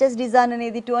 ఈ బంచెస్ డిజైన్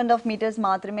అనేది 2.5 మీటర్స్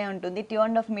మాత్రమే ఉంటుంది.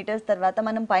 2.5 మీటర్స్ తర్వాత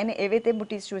మనం పైన ఏవైతే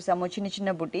బుటీస్ చూసామో చిన్న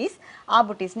చిన్న బుటీస్, ఆ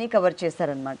బుటీస్ని కవర్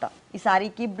చేశారనమాట. ఈ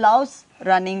సారీకి బ్లౌజ్,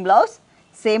 రన్నింగ్ బ్లౌజ్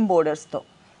సేమ్ బోర్డర్స్తో.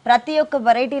 ప్రతి ఒక్క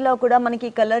వెరైటీలో కూడా మనకి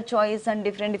colour choice and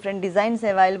different designs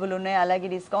available ఉన్నాయి. అలాగే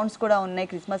డిస్కౌంట్స్ కూడా ఉన్నాయి.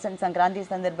 క్రిస్మస్ అండ్ సంక్రాంతి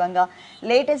సందర్భంగా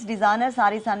లేటెస్ట్ డిజైనర్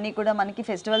సారీస్ అన్నీ కూడా మనకి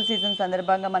ఫెస్టివల్ సీజన్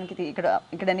సందర్భంగా మనకి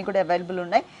ఇక్కడన్నీ కూడా అవైలబుల్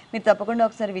ఉన్నాయి. మీరు తప్పకుండా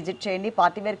ఒకసారి విజిట్ చేయండి.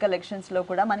 పార్టీవేర్ కలెక్షన్స్లో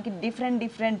కూడా మనకి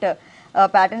డిఫరెంట్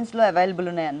ప్యాటర్న్స్లో అవైలబుల్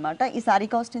ఉన్నాయి అనమాట. ఈ సారీ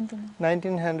కాస్ట్ ఎంత ఉంది?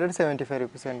 1975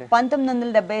 రూపీస్ అండి.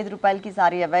 1975 రూపాయలకి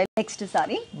sorry available. Next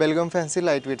sorry Belgaum fancy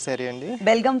light weight sorry అండి.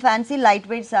 Belgaum fancy light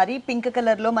weight sorry pink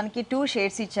colour లో మనకి 2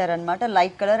 షేడ్స్ ఇచ్చారనమాట.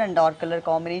 Light colour and dark colour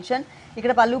combination.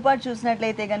 ఇక్కడ పళ్ళు పాటు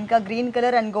చూసినట్లయితే కనుక green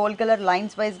colour and gold colour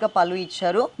lines wise గా పళ్ళు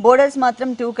ఇచ్చారు. బోర్డర్స్ మాత్రం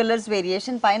 2 కలర్స్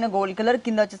వేరియేషన్, పైన గోల్డ్ కలర్,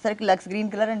 కింద వచ్చేసరికి Lux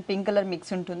green colour and pink colour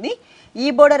mix ఉంటుంది. ఈ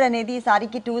బోర్డర్ అనేది ఈ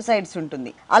సారీకి 2 సైడ్స్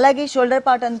ఉంటుంది. అలాగే షోల్డర్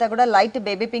పార్ట్ అంతా కూడా light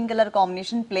baby pink colour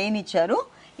combination plain ఇచ్చారు.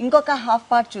 ఇంకొక హాఫ్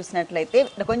పార్ట్ చూసినట్లయితే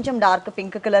కొంచెం డార్క్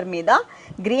పింక్ కలర్ మీద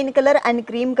green colour and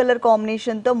cream colour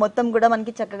కాంబినేషన్తో మొత్తం కూడా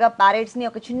మనకి చక్కగా ప్యారెట్స్ని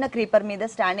ఒక చిన్న క్రీపర్ మీద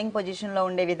స్టాండింగ్ పొజిషన్లో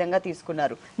ఉండే విధంగా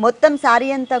తీసుకున్నారు. మొత్తం శారీ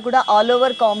అంతా కూడా ఆల్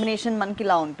ఓవర్ కాంబినేషన్ మనకి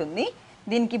ఇలా ఉంటుంది.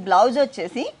 దీనికి బ్లౌజ్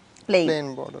వచ్చేసి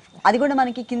ప్లెయిన్ బోర్డర్, అది కూడా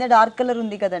మనకి కింద డార్క్ కలర్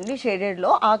ఉంది కదండి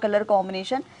షేడెడ్లో, ఆ colour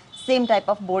combination same type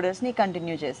of borders ని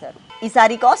కంటిన్యూ చేశారు. ఈ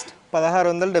సారీ కాస్ట్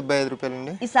 1675 రూపాయలు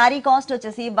అండి. ఈ సారీ కాస్ట్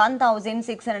వచ్చేసి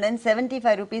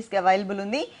 1675 రూపీస్ కి అవైలబుల్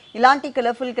ఉంది. ఇలాంటి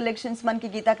కలర్ఫుల్ కలెక్షన్స్ మనకి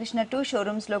గీతాకృష్ణ 2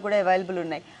 షోరూమ్స్ లో కూడా అవైలబుల్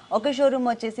ఉన్నాయి. ఒక షోరూమ్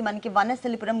వచ్చేసి మనకి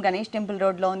వనస్థలిపురం గణేష్ టెంపుల్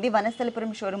రోడ్ లో ఉంది.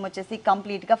 వనస్థలిపురం షోరూమ్ వచ్చేసి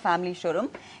కంప్లీట్ గా family showroom.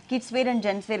 Kids wear and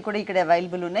gents wear కూడా ఇక్కడ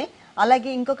అవైలబుల్ ఉన్నాయి. అలాగే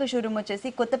ఇంకొక షోరూమ్ వచ్చేసి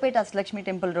కొత్తపేట అష్టలక్ష్మి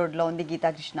టెంపుల్ రోడ్ లో ఉంది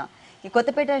గీతాకృష్ణ. ఈ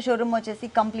కొత్తపేట షోరూమ్ వచ్చేసి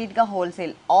కంప్లీట్ గా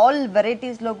హోల్సేల్. ఆల్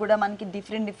వెరైటీస్ లో కూడా మనకి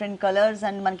డిఫరెంట్ కలర్స్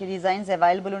అండ్ మనకి డిజైన్స్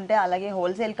అవైలబుల్ ఉంటాయి. అలాగే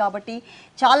హోల్సేల్ కాబట్టి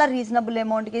చాలా రీజనబుల్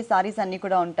అమౌంట్ కి సారీస్ అన్ని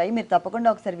కూడా ఉంటాయి. మీరు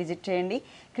తప్పకుండా ఒకసారి విజిట్ చేయండి.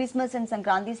 క్రిస్మస్ అండ్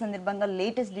సంక్రాంతి సందర్భంగా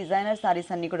లేటెస్ట్ డిజైనర్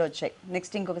సారీస్ అన్ని కూడా వచ్చాయి.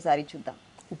 నెక్స్ట్ ఇంకొక సారీ చూద్దాం.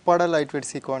 ఉప్పాడ లైట్ వెయిట్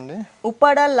సీకో అండి.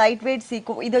 ఉప్పాడ లైట్ వెయిట్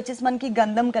సీకో, ఇది వచ్చేసి మనకి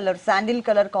గంధం కలర్, శాండిల్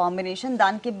కలర్ కాంబినేషన్.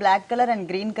 దానికి black colour and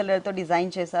green colour తో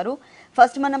డిజైన్ చేశారు.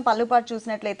 ఫస్ట్ మనం పళ్ళు పాటు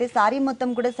చూసినట్లయితే సారీ మొత్తం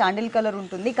కూడా శాండిల్ కలర్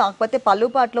ఉంటుంది. కాకపోతే పళ్ళు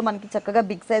పాటులో మనకి చక్కగా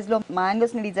బిగ్ సైజ్ లో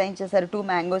మ్యాంగోస్ ని డిజైన్ చేశారు. 2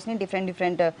 మ్యాంగోస్ ని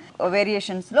డిఫరెంట్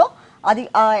వేరియేషన్స్ లో. అది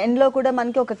ఆ ఎండ్ లో కూడా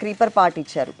మనకి ఒక క్రీపర్ పార్ట్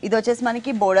ఇచ్చారు. ఇది వచ్చేసి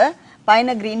మనకి బోర్డర్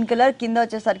పైన గ్రీన్ కలర్, కింద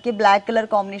వచ్చేసరికి బ్లాక్ కలర్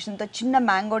కాంబినేషన్ తో చిన్న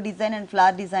mango design and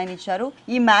flower design ఇచ్చారు.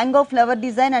 ఈ mango flower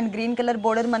design and green colour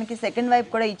border మనకి సెకండ్ వైపు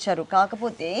కూడా ఇచ్చారు.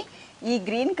 కాకపోతే ఈ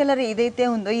గ్రీన్ కలర్ ఏదైతే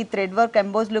ఉందో ఈ థ్రెడ్ వర్క్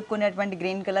ఎంబోజ్ లుక్ ఉన్నటువంటి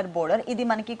గ్రీన్ కలర్ బోర్డర్ ఇది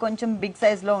మనకి కొంచెం బిగ్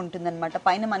సైజ్ లో ఉంటుందన్నమాట.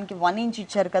 పైన మనకి 1 ఇంచ్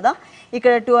ఇచ్చారు కదా,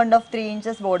 ఇక్కడ 2.5-3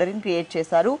 ఇంచెస్ బోర్డర్ ని క్రియేట్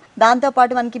చేశారు. దాంతో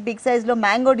పాటు మనకి బిగ్ సైజ్ లో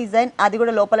మ్యాంగో డిజైన్, అది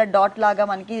కూడా లోపల డాట్ లాగా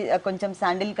మనకి కొంచెం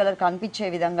శాండిల్ కలర్ కనిపించే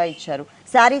విధంగా ఇచ్చారు.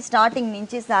 శారీ స్టార్టింగ్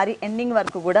నుంచి శారీ ఎండింగ్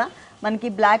వరకు కూడా మనకి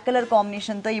బ్లాక్ కలర్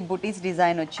కాంబినేషన్ తో ఈ బుటీస్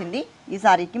డిజైన్ వచ్చింది. ఈ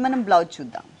సారీకి మనం బ్లౌజ్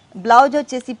చూద్దాం. బ్లౌజ్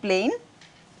వచ్చేసి ప్లెయిన్,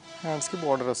 హ్యాండ్స్ కి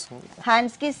బోర్డర్ వస్తుంది.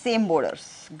 హ్యాండ్స్ కి same borders,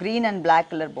 green and black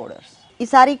colour borders. ఈ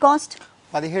సారీ కాస్ట్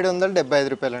 1775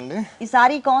 రూపాయలు అండి. ఈ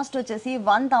సారీ కాస్ట్ వచ్చేసి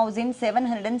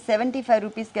 1775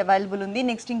 రూపీస్ కి అవైలబుల్ ఉంది.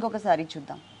 నెక్స్ట్ ఇంకొక సారీ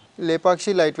చూద్దాం.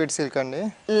 లేపాక్షి లైట్ వెయిట్ సిల్క్ అండి.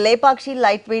 Lepakshi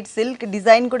light weight silk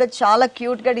design కూడా చాలా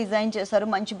క్యూట్ గా డిజైన్ చేశారు,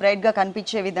 మంచి బ్రైట్ గా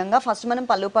కనిపించే విధంగా. ఫస్ట్ మనం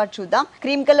పళ్ళు పాటు చూద్దాం.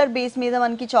 క్రీమ్ కలర్ బేస్ మీద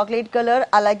మనకి చాక్లెట్ కలర్,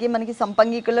 అలాగే మనకి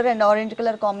సంపంగి colour and orange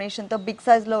colour combination తో బిగ్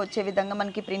సైజ్ లో వచ్చే విధంగా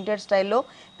మనకి ప్రింటెడ్ స్టైల్లో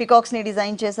పికాక్స్ ని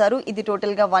డిజైన్ చేశారు. ఇది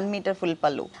టోటల్ గా 1 మీటర్ ఫుల్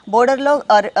పళ్ళు. బోర్డర్ లో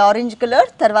ఆరెంజ్ కలర్,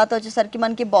 తర్వాత వచ్చేసరికి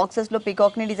మనకి బాక్సెస్ లో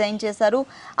పికాక్ ని డిజైన్ చేశారు.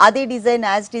 అదే డిజైన్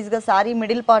యాజ్ ఇట్ ఈస్ గా సారీ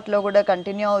మిడిల్ పార్ట్ లో కూడా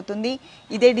కంటిన్యూ అవుతుంది.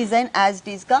 ఇదే డిజైన్ యాజ్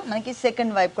ఇట్ ఈస్ గా మనకి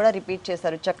సెకండ్ వైపు కూడా రిపీట్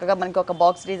చేశారు. చక్కగా మనకి ఒక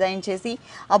బాక్స్ డిజైన్ చేసి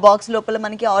ఆ బాక్స్ లోపల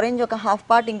మనకి ఆరెంజ్ ఒక హాఫ్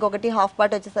పార్ట్, ఇంకొకటి హాఫ్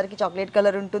పార్ట్ వచ్చేసరికి చాక్లెట్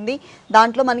కలర్ ఉంటుంది.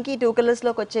 దాంట్లో మనకి 2 కలర్స్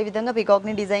లోకి వచ్చే విధంగా పికాక్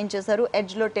ని డిజైన్ చేశారు.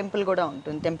 ఎడ్జ్ లో టెంపుల్ కూడా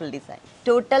ఉంటుంది, టెంపుల్ డిజైన్.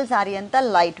 టోటల్ సారీ అంతా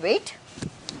లైట్ వెయిట్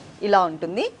ఇలా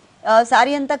ఉంటుంది.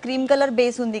 సారీ అంతా క్రీమ్ కలర్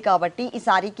బేస్ ఉంది కాబట్టి ఈ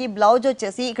సారీకి బ్లౌజ్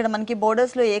వచ్చేసి ఇక్కడ మనకి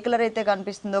బోర్డర్స్ లో ఏ కలర్ అయితే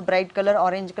కనిపిస్తుందో బ్రైట్ కలర్,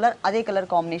 ఆరెంజ్ కలర్, అదే కలర్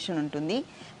కాంబినేషన్ ఉంటుంది.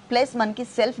 ప్లస్ మనకి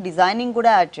సెల్ఫ్ డిజైనింగ్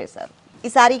కూడా యాడ్ చేశారు.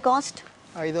 ఈ సారీ కాస్ట్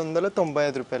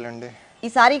 595 రూపాయలు అండి. ఈ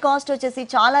సారీ కాస్ట్ వచ్చేసి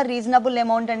చాలా రీజనబుల్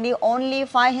అమౌంట్ అండి. ఓన్లీ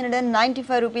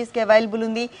 595 రూపీస్ కి అవైలబుల్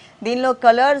ఉంది. దీనిలో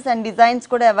కలర్స్ అండ్ డిజైన్స్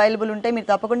కూడా అవైలబుల్ ఉంటాయి. మీరు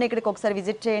తప్పకుండా ఇక్కడికి ఒకసారి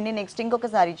విజిట్ చేయండి. నెక్స్ట్ ఇంకొక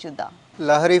సారీ చూద్దాం.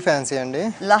 లహరీ ఫ్యాన్సీ అండి.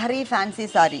 లహరీ ఫ్యాన్సీ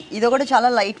సారీ, ఇది కూడా చాలా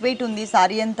లైట్ వెయిట్ ఉంది.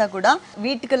 సారీ అంతా కూడా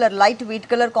wheat colour, light wheat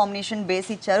colour combination base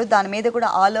ఇచ్చారు. దాని మీద కూడా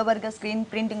ఆల్ ఓవర్ గా స్క్రీన్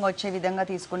ప్రింటింగ్ వచ్చే విధంగా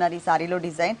తీసుకున్నారు ఈ సారీలో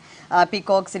డిజైన్.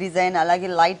 పీకాక్స్ డిజైన్, అలాగే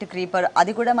లైట్ క్రీపర్,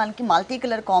 అది కూడా మనకి మల్టీ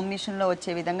కలర్ కాంబినేషన్ లో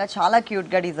వచ్చే విధంగా చాలా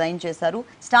క్యూట్ గా డిజైన్ చేశారు.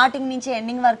 స్టార్టింగ్ నుంచి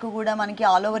ఎండింగ్ వరకు కూడా మనకి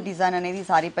ఆల్ ఓవర్ డిజైన్ అనేది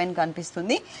సారీ పైన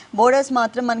కనిపిస్తుంది. బోర్డర్స్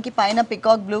మాత్రం మనకి పైన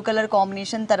పికాక్ బ్లూ కలర్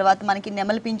కాంబినేషన్, తర్వాత మనకి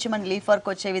నెమల్ పించి మన లీఫ్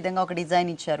వర్క్ వచ్చే విధంగా ఒక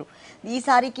డిజైన్ ఇచ్చారు. ఈ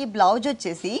సారీకి బ్లౌజ్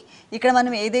వచ్చేసి ఇక్కడ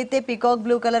మనం ఏదైతే పికాక్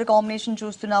బ్లూ కలర్ కాంబినేషన్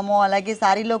చూస్తున్నామో, అలాగే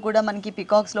సారీలో కూడా మనకి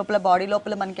పికాక్స్ లోపల బాడీ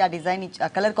లోపల మనకి ఆ డిజైన్ ఆ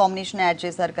కలర్ కాంబినేషన్ యాడ్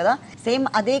చేశారు కదా, సేమ్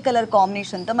అదే కలర్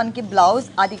కాంబినేషన్ తో మనకి బ్లౌజ్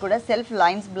అది కూడా సెల్ఫ్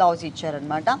లైన్స్ బ్లౌజ్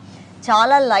ఇచ్చారనమాట.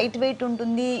 చాలా లైట్ వెయిట్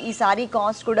ఉంటుంది. ఈ సారీ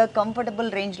కాస్ట్ కూడా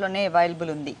కంఫర్టబుల్ రేంజ్ లోనే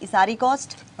అవైలబుల్ ఉంది. ఈ సారీ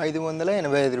కాస్ట్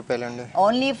 585 రూపాయలండి.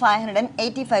 ఓన్లీ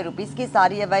 585 రూపీస్ కి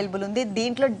సారీ అవైలబుల్ ఉంది.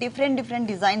 దీంట్లో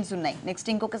డిఫరెంట్ డిజైన్స్ ఉన్నాయి.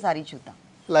 నెక్స్ట్ ఇంకొక సారీ చూద్దాం.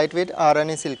 లైట్ వెయిట్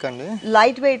ఆరణి సిల్క్ అండి.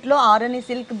 లైట్ వెయిట్ లో ఆరణి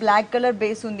సిల్క్ బ్లాక్ కలర్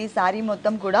బేస్ ఉంది సారీ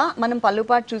మొత్తం కూడా. మనం పళ్ళు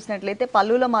పార్ట్ చూసినట్లయితే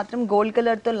పళ్ళులో మాత్రం గోల్డ్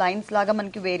కలర్ తో లైన్స్ లాగా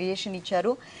మనకి వేరియేషన్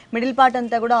ఇచ్చారు. మిడిల్ పార్ట్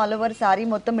అంతా కూడా ఆల్ ఓవర్ సారీ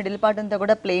మొత్తం మిడిల్ పార్ట్ అంతా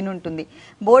కూడా ప్లెయిన్ ఉంటుంది.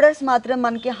 బోర్డర్స్ మాత్రం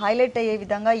మనకి హైలైట్ అయ్యే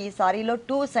విధంగా ఈ సారీలో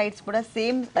 2 సైడ్స్ కూడా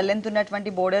సేమ్ లెంత్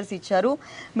ఉన్నటువంటి బోర్డర్స్ ఇచ్చారు.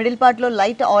 మిడిల్ పార్ట్ లో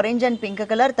light orange and pink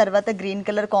colour, తర్వాత గ్రీన్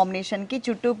కలర్ కాంబినేషన్ కి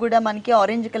చుట్టూ కూడా మనకి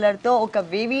ఆరెంజ్ కలర్ తో ఒక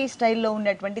వేవీ స్టైల్లో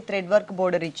ఉన్నటువంటి థ్రెడ్ వర్క్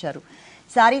బోర్డర్ ఇచ్చారు.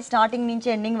 సారీ స్టార్టింగ్ నుంచి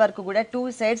ఎండింగ్ వరకు కూడా 2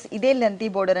 సైడ్స్ ఇదే లెంతీ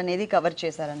బోర్డర్ అనేది కవర్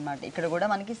చేశారనమాట. ఇక్కడ కూడా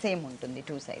మనకి సేమ్ ఉంటుంది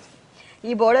 2 సైడ్స్.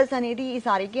 ఈ బోర్డర్స్ అనేది ఈ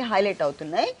సారీకి హైలైట్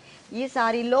అవుతున్నాయి. ఈ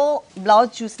సారీలో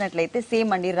బ్లౌజ్ చూసినట్లయితే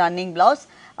సేమ్ అండి, రన్నింగ్ బ్లౌజ్.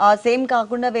 సేమ్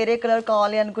కాకుండా వేరే కలర్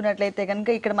కావాలి అనుకున్నట్లయితే కనుక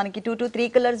ఇక్కడ మనకి 2 to 3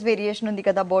 కలర్స్ వేరియేషన్ ఉంది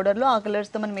కదా బోర్డర్లో, ఆ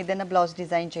కలర్స్తో మనం ఏదైనా బ్లౌజ్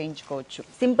డిజైన్ చేయించుకోవచ్చు.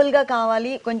 సింపుల్గా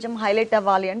కావాలి, కొంచెం హైలైట్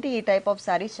అవ్వాలి అంటే ఈ టైప్ ఆఫ్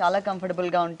సారీస్ చాలా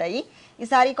కంఫర్టబుల్గా ఉంటాయి. ఈ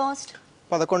సారీ కాస్ట్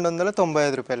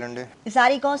 1195 రూపాయలండి. ఈ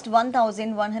సారీ కాస్ట్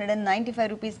 1195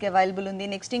 రూపీస్ కి అవైలబుల్ ఉంది.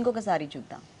 నెక్స్ట్ ఇంకొక సారీ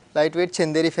చూద్దాం. లైట్ వెయిట్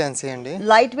చందేరి ఫ్యాన్సీ అండి.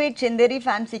 లైట్ వెయిట్ చందేరి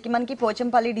ఫ్యాన్సీకి మనకి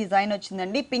పోచంపల్లి డిజైన్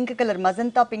వచ్చిందండి. Pink colour,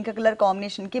 magenta pink colour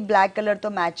combination కి బ్లాక్ కలర్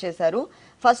తో మ్యాచ్ చేశారు.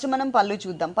 ఫస్ట్ మనం పళ్ళు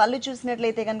చూద్దాం. పళ్ళు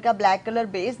చూసినట్లయితే కనుక బ్లాక్ కలర్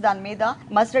బేస్, దాని మీద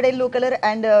మస్టర్డ్ ఎల్లో కలర్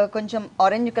అండ్ కొంచెం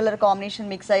ఆరెంజ్ కలర్ కాంబినేషన్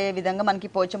మిక్స్ అయ్యే విధంగా మనకి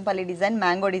పోచంపల్లి డిజైన్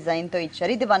మ్యాంగో డిజైన్ తో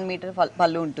ఇచ్చారు. ఇది 1 మీటర్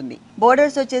పళ్ళు ఉంటుంది.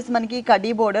 బోర్డర్స్ వచ్చేసి మనకి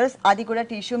కడీ బోర్డర్స్, అది కూడా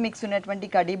టిష్యూ మిక్స్ ఉన్నటువంటి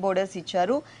కడీ బోర్డర్స్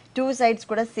ఇచ్చారు. 2 సైడ్స్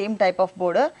కూడా సేమ్ టైప్ ఆఫ్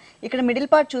బోర్డర్. ఇక్కడ మిడిల్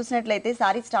పార్ట్ చూసినట్లయితే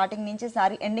సారీ స్టార్టింగ్ నుంచి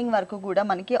సారీ ఎండింగ్ వరకు కూడా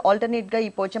మనకి ఆల్టర్నేట్ గా ఈ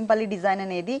పోచంపల్లి డిజైన్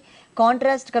అనేది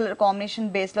కాంట్రాస్ట్ కలర్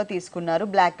కాంబినేషన్ బేస్ లో తీసుకున్నారు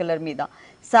బ్లాక్ కలర్ మీద.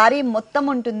 సారీ మొత్తం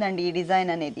ఉంటుందండి ఈ డిజైన్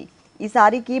అనేది. ఈ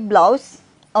సారీకి blouse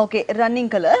okay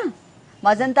running colour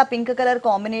magenta pink colour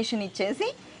combination ఇచ్చేసి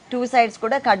 2 సైడ్స్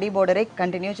కూడా కడ్డీ బోర్డరే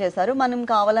కంటిన్యూ చేశారు. మనం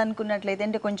కావాలనుకున్నట్లయితే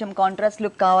అంటే కొంచెం కాంట్రాస్ట్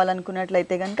లుక్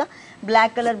కావాలనుకున్నట్లయితే కనుక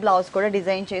బ్లాక్ కలర్ బ్లౌజ్ కూడా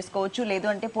డిజైన్ చేసుకోవచ్చు. లేదు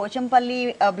అంటే పోచంపల్లి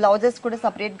బ్లౌజెస్ కూడా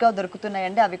సపరేట్గా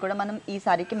దొరుకుతున్నాయండి, అవి కూడా మనం ఈ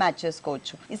సారీకి మ్యాచ్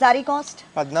చేసుకోవచ్చు. ఈ సారీ కాస్ట్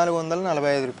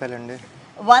 1445 రూపాయలండి.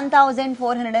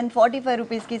 1445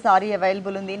 రూపీస్కి సారీ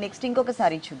అవైలబుల్ ఉంది. నెక్స్ట్ ఇంకొక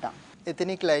సారీ చూద్దాం.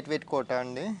 ఎథనిక్ లైట్ వెయిట్ కోటా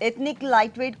అండి. Ethnic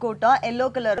light weight quota yellow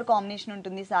colour combination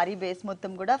ఉంటుంది సారీ బేస్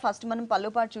మొత్తం కూడా. ఫస్ట్ మనం పళ్ళు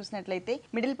పార్ట్ చూసినట్లయితే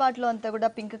మిడిల్ పార్ట్ లో అంతా కూడా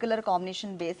పింక్ కలర్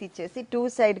కాంబినేషన్ బేస్ ఇచ్చేసి 2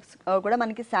 సైడ్స్ కూడా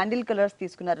మనకి శాండిల్ కలర్స్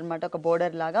తీసుకున్నారనమాట, ఒక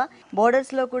బోర్డర్ లాగా.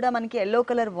 బోర్డర్స్ లో కూడా మనకి ఎల్లో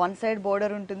కలర్ 1 సైడ్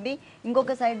బోర్డర్ ఉంటుంది,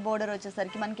 ఇంకొక సైడ్ బోర్డర్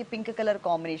వచ్చేసరికి మనకి పింక్ కలర్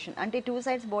కాంబినేషన్. అంటే 2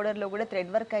 సైడ్స్ బోర్డర్ లో కూడా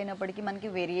థ్రెడ్ వర్క్ అయినప్పటికీ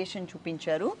మనకి వేరియేషన్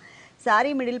చూపించారు. సారీ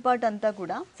మిడిల్ పార్ట్ అంతా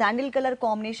కూడా sandal colour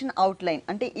combination out line,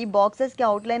 అంటే ఈ బాక్సెస్ కి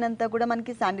అవుట్ లైన్ అంతా కూడా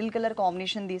మనకి శాండిల్ కలర్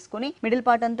కాంబినేషన్ తీసుకుని మిడిల్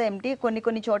పార్ట్ అంతా ఎంటీ,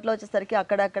 కొన్ని చోట్ల వచ్చేసరికి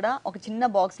అక్కడక్కడ ఒక చిన్న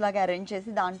బాక్స్ లాగా అరేంజ్ చేసి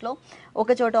దాంట్లో ఒక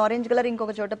చోట ఆరెంజ్ కలర్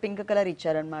ఇంకొక చోట పింక్ కలర్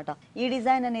ఇచ్చారనమాట. ఈ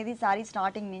డిజైన్ అనేది సారీ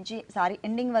స్టార్టింగ్ నుంచి సారీ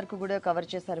ఎండింగ్ వరకు కూడా కవర్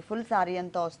చేశారు. ఫుల్ సారీ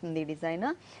అంతా వస్తుంది ఈ డిజైన్.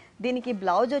 దీనికి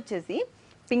బ్లౌజ్ వచ్చేసి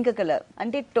పింక్ కలర్,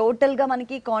 అంటే టోటల్ గా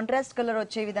మనకి కాంట్రాస్ట్ కలర్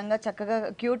వచ్చే విధంగా చక్కగా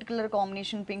cute colour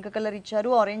combination pink colour ఇచ్చారు,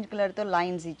 ఆరెంజ్ కలర్ తో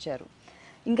లైన్స్ ఇచ్చారు.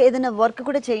 ఇంకా ఏదైనా వర్క్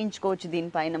కూడా చేయించుకోవచ్చు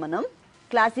దీనిపైన మనం.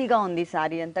 క్లాసీగా ఉంది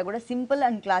సారీ అంతా కూడా, సింపుల్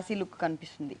అండ్ క్లాసీ లుక్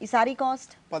కనిపిస్తుంది. ఈ సారీ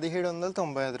కాస్ట్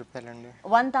 1795 రూపాయలండి.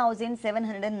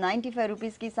 1795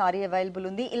 రూపీస్ కి సారీ అవైలబుల్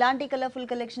ఉంది. ఇలాంటి కలర్ఫుల్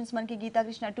కలెక్షన్స్ మనకి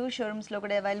గీతాకృష్ణ 2 షోరూమ్స్ లో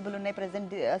కూడా అవైలబుల్ ఉన్నాయి.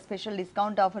 ప్రెసెంట్ స్పెషల్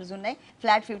డిస్కౌంట్ ఆఫర్స్ ఉన్నాయి.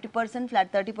 ఫ్లాట్ 50%,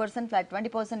 ఫ్లాట్ 30%, ఫ్లాట్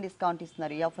 20% డిస్కౌంట్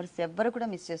ఇస్తున్నారు. ఈ ఆఫర్స్ ఎవ్వరు కూడా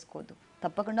మిస్ చేసుకోవద్దు,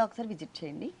 తప్పకుండా ఒకసారి విజిట్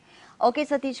చేయండి. ఓకే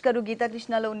సతీష్ గారు,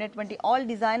 గీతాకృష్ణలో ఉన్నటువంటి ఆల్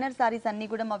డిజైనర్ సారీస్ అన్ని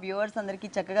కూడా మా వ్యూవర్స్ అందరికీ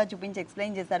చక్కగా చూపించి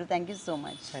ఎక్స్ప్లెయిన్ చేశారు. Thank you so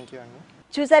much. Thank you అండి.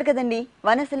 చూసారు కదండి,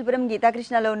 వనశిల్పురం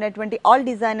గీతాకృష్ణలో ఉన్నటువంటి ఆల్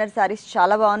డిజైనర్ సారీస్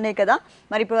చాలా బాగున్నాయి కదా.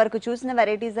 మరి ఇప్పటి వరకు చూసిన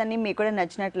వెరైటీస్ అన్ని మీకు కూడా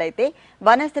నచ్చినట్లయితే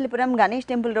వనశిల్పురం గణేష్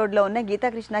టెంపుల్ రోడ్లో ఉన్న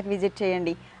గీతాకృష్ణకి విజిట్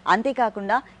చేయండి.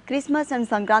 అంతేకాకుండా క్రిస్మస్ అండ్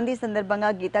సంక్రాంతి సందర్భంగా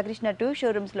గీతాకృష్ణ 2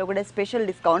 షోరూమ్స్లో కూడా స్పెషల్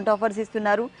డిస్కౌంట్ ఆఫర్స్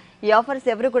ఇస్తున్నారు. ఈ ఆఫర్స్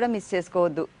ఎవరు కూడా మిస్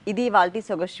చేసుకోవద్దు. ఇది వాల్టి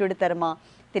సొగసు చూడ తరమా.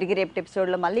 తిరిగి రేపటి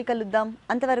ఎపిసోడ్లో మళ్ళీ కలుద్దాం.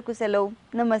 అంతవరకు సెలవు,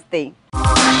 నమస్తే.